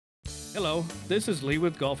Hello, this is Lee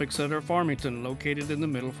with Golf Etc. Farmington, located in the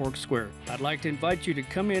Middle Fork Square. I'd like to invite you to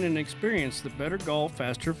come in and experience the Better Golf,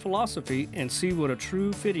 Faster philosophy and see what a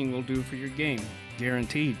true fitting will do for your game.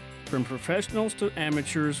 Guaranteed. From professionals to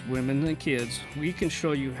amateurs, women and kids, we can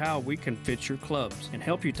show you how we can fit your clubs and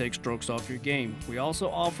help you take strokes off your game. We also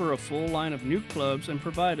offer a full line of new clubs and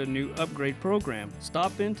provide a new upgrade program.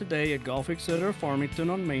 Stop in today at Golf Etc. Farmington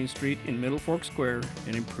on Main Street in Middle Fork Square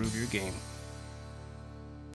and improve your game.